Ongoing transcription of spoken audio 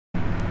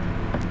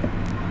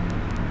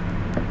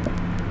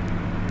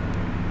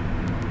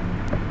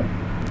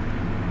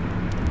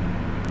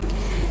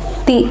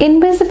The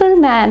Invisible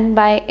Man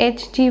by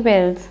H.G.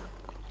 Wells,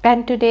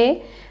 and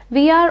today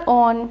we are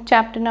on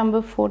chapter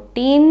number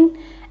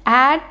 14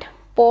 at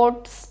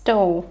Port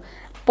Stowe.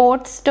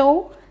 Port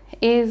Stowe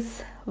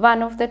is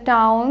one of the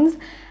towns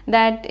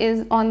that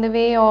is on the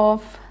way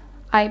of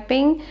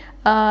Iping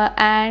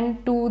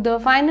and to the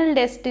final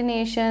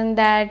destination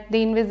that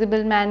the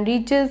Invisible Man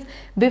reaches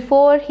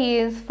before he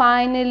is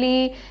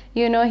finally,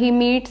 he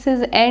meets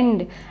his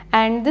end.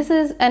 And this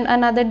is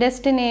another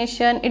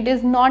destination. It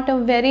is not a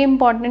very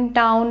important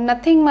town,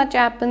 nothing much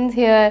happens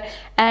here,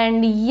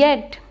 and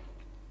yet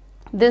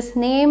this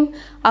name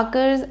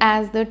occurs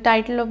as the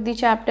title of the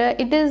chapter.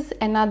 It is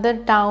another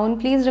town.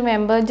 Please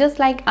remember, just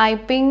like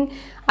Iping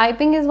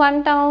is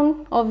one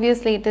town.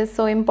 Obviously it is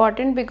so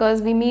important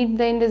because we meet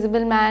the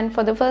Invisible Man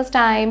for the first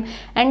time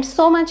and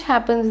so much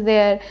happens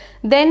there.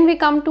 Then we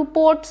come to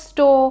Port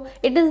Stowe.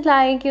 It is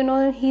like,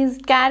 he's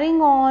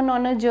carrying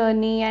on a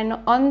journey, and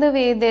on the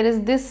way there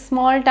is this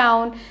small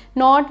town,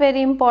 not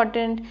very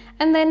important,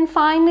 and then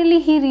finally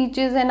he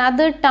reaches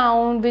another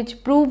town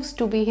which proves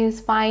to be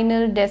his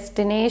final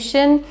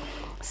destination.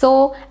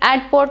 So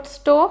at Port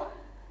Stowe,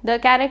 the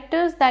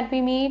characters that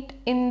we meet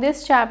in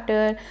this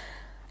chapter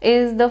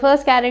is the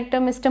first character,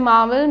 Mr.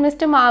 Marvel.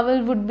 Mr.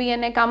 Marvel would be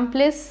an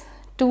accomplice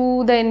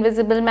to the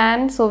Invisible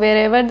Man. So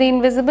wherever the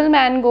Invisible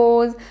Man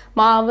goes,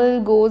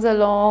 Marvel goes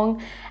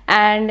along.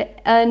 And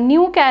a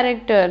new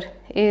character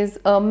is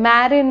a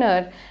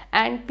mariner.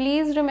 And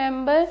please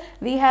remember,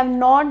 we have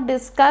not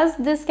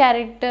discussed this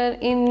character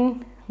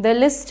in the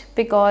list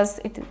because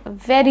it is a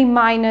very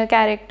minor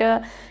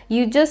character.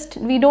 We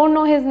don't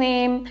know his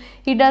name.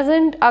 He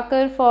doesn't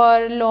occur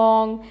for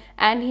long,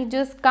 and he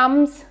just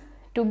comes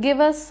to give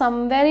us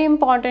some very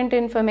important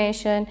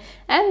information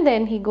and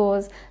then he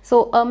goes.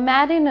 So a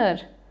mariner.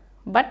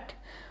 But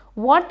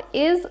what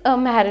is a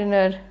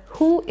mariner?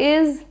 Who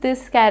is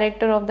this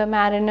character of the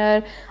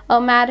mariner?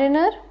 A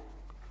mariner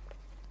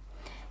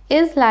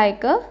is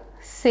like a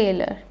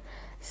sailor.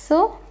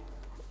 So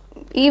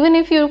even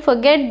if you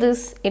forget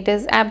this, it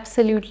is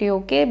absolutely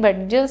okay,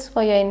 but just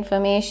for your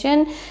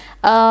information,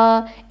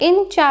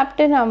 in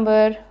chapter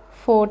number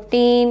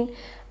 14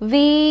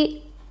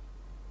 we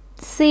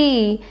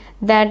see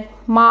that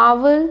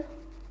Marvel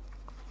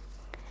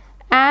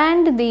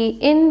and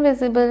the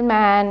Invisible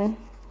Man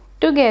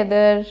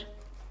together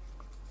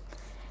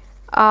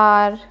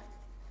are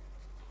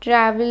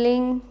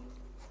traveling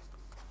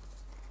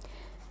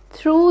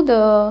through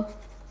the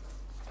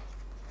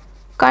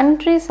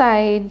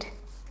countryside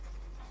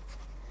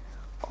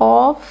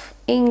of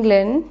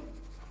England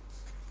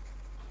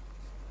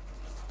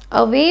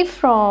away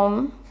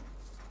from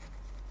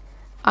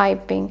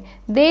Iping.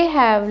 They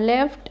have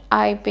left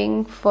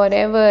Iping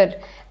forever.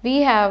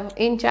 We have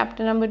in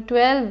chapter number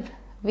 12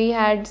 we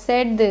had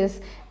said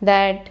this,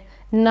 that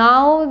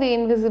now the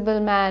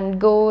Invisible Man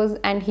goes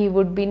and he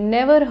would be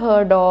never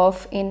heard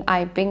of in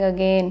Iping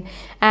again.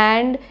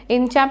 And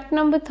in chapter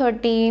number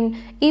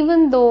 13,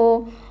 even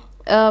though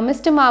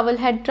Mr. Marvel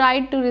had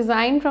tried to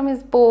resign from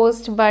his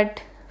post,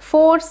 but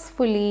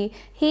forcefully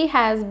he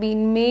has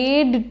been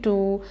made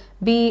to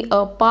be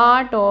a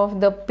part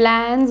of the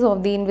plans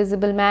of the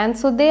Invisible Man.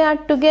 So they are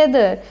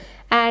together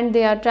and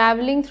they are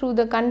traveling through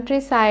the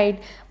countryside.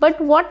 But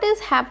what is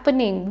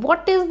happening?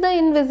 What is the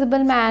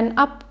Invisible Man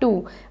up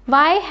to?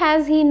 Why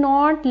has he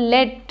not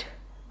let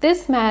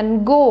this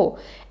man go?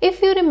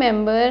 If you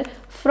remember,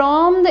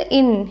 from the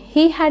inn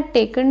he had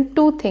taken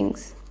two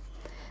things.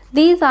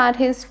 These are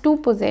his two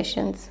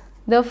possessions.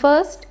 The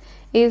first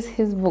is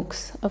his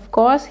books. Of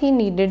course he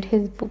needed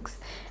his books.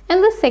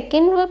 And the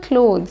second were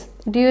clothes.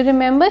 Do you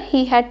remember?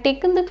 He had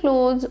taken the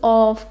clothes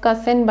of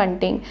Cousin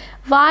Bunting.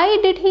 Why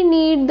did he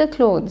need the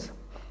clothes?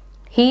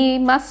 He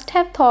must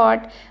have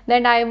thought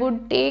that I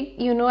would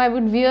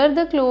wear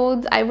the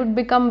clothes, I would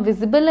become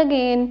visible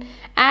again,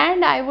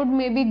 and I would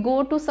maybe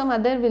go to some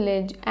other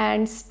village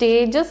and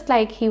stay just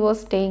like he was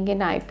staying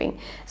in Iping.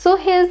 So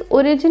his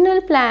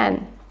original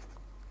plan,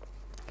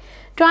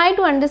 try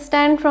to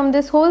understand from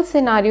this whole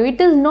scenario,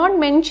 it is not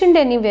mentioned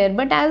anywhere,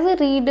 but as a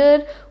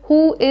reader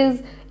who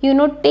is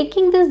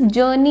taking this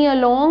journey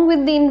along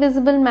with the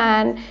Invisible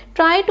Man,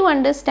 try to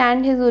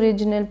understand his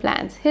original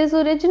plans. His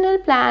original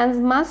plans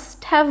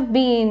must have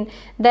been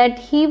that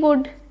he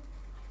would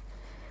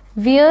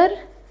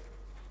wear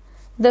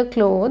the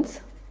clothes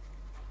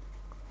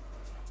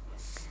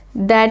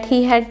that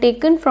he had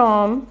taken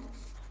from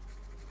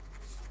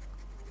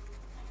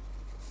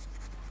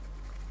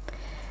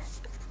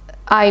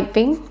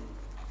Iping,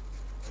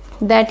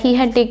 that he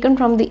had taken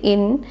from the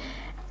inn,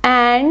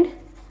 and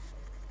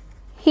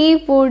he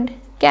would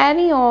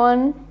carry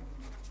on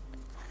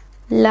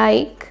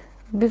like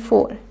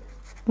before.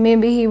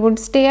 Maybe he would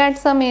stay at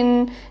some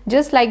inn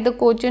just like the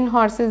Coach and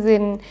Horses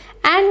Inn,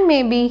 and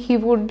maybe he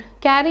would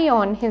carry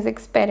on his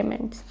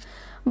experiments.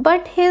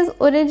 But his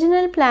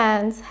original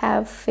plans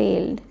have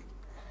failed.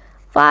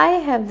 Why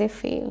have they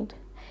failed?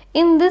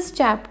 In this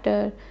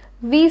chapter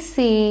we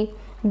see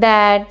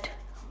that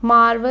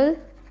Marvel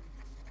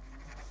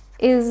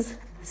is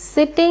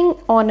sitting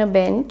on a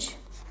bench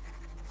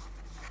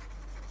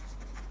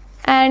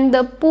and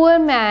the poor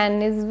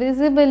man is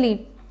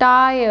visibly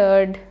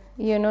tired.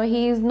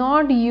 He is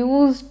not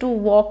used to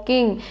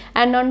walking,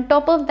 and on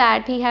top of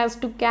that he has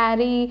to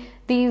carry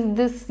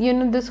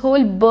this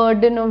whole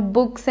burden of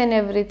books and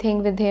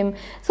everything with him.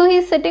 So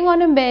he's sitting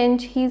on a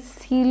bench. He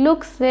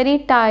looks very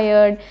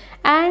tired,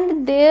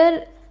 and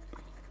there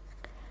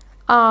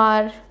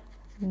are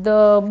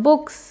the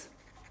books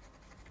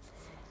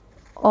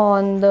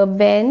on the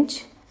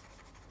bench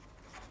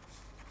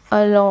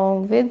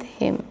along with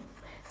him.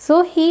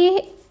 So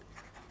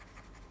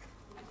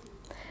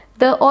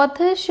the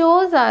author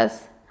shows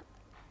us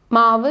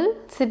Marvel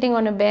sitting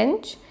on a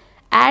bench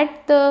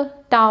at the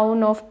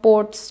town of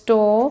Port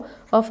Stowe.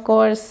 Of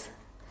course,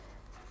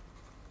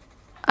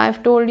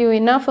 I've told you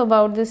enough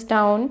about this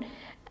town,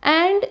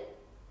 and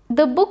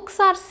the books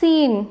are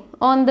seen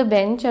on the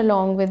bench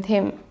along with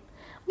him.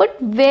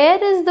 But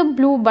where is the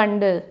blue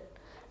bundle?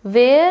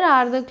 Where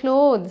are the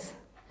clothes?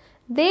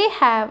 They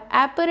have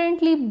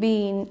apparently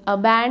been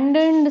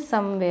abandoned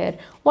somewhere.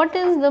 What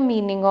is the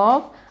meaning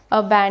of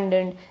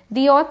abandoned?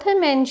 The author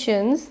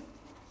mentions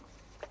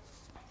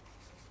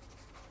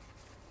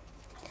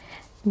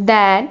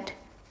that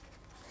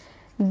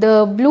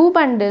the blue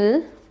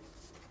bundle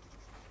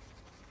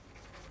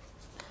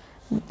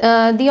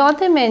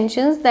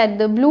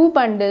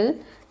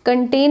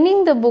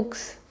containing the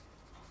books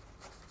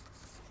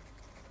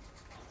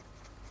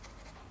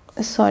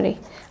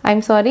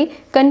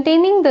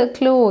containing the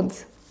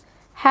clothes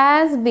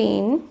has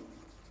been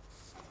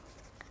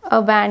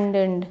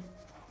abandoned.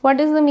 What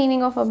is the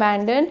meaning of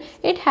abandoned?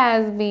 It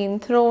has been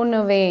thrown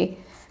away.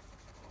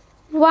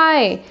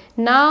 Why?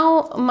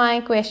 Now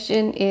my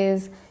question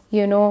is,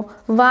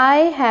 why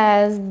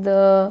has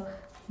the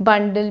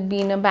bundle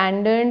been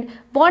abandoned?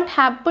 What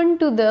happened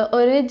to the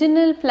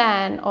original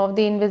plan of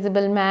the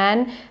Invisible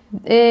Man?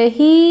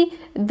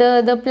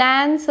 The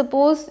plan is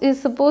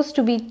supposed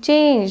to be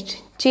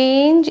changed.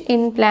 Change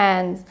in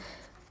plans.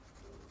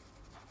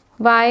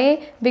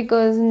 Why?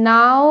 Because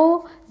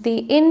now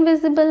the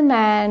Invisible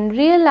Man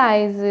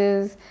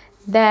realizes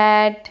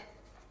that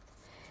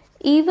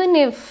even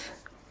if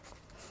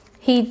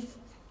he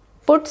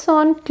puts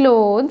on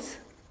clothes,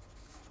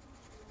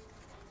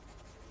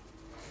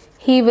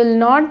 he will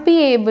not be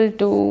able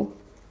to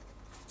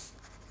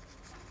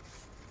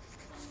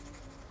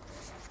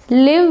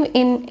live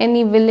in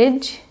any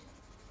village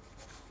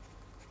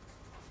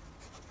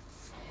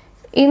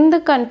in the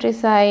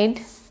countryside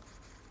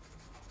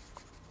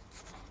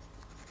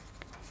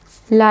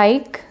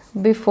like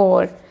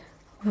before.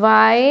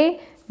 Why?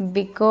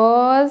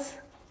 Because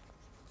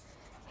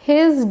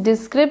his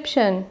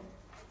description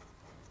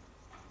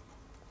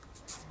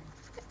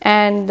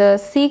and the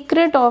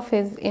secret of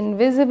his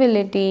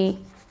invisibility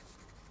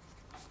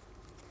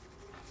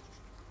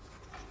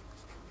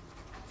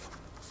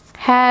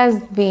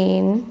has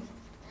been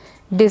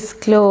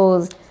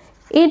disclosed.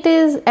 It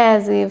is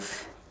as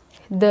if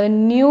the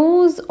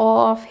news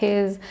of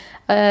his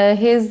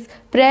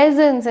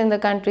presence in the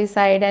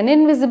countryside, an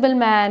invisible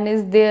man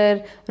is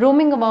there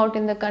roaming about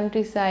in the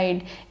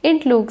countryside.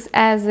 It looks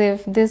as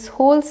if this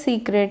whole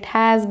secret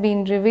has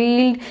been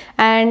revealed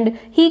and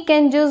he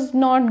can just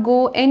not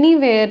go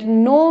anywhere.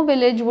 No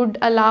village would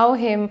allow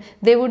him.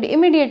 They would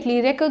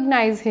immediately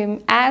recognize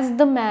him as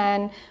the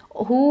man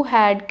who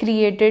had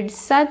created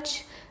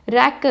such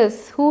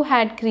ruckus, who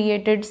had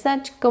created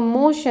such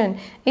commotion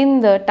in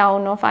the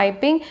town of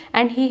Iping,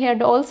 and he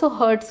had also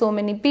hurt so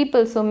many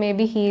people. So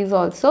maybe he is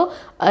also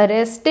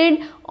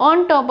arrested.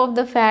 On top of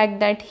the fact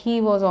that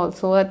he was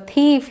also a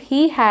thief,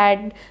 he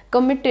had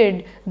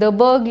committed the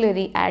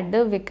burglary at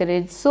the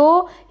vicarage.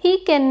 So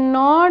he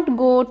cannot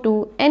go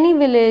to any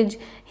village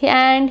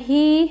and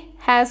he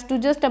has to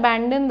just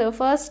abandon the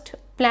first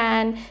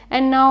plan,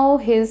 and now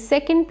his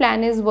second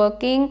plan is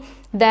working,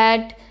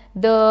 that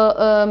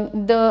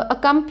the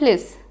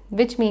accomplice,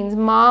 which means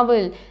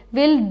Marvel,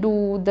 will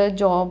do the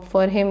job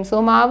for him.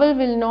 So Marvel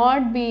will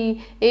not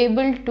be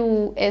able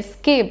to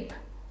escape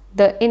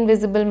the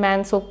Invisible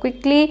Man so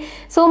quickly.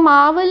 So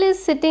Marvel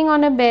is sitting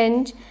on a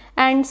bench,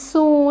 and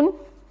soon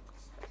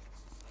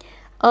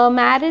a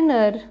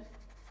mariner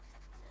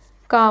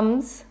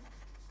comes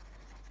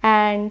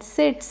and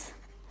sits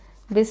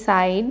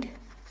beside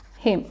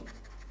him.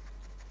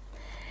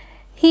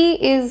 He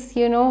is,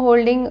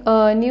 holding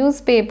a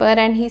newspaper,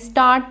 and he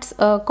starts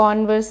a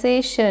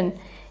conversation.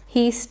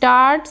 He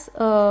starts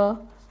a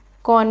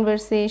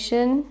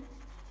conversation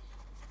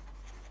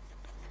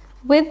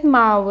with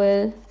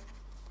Marvel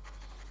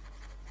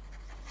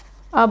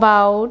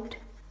about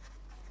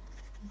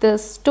the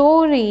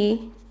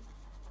story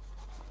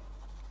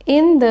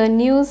in the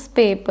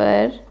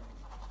newspaper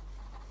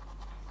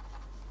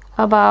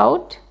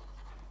about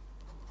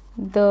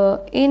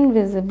the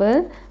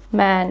Invisible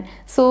Man.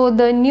 So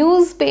the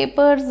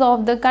newspapers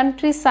of the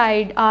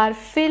countryside are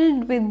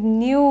filled with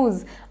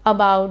news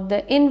about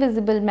the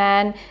Invisible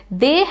Man.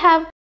 They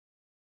have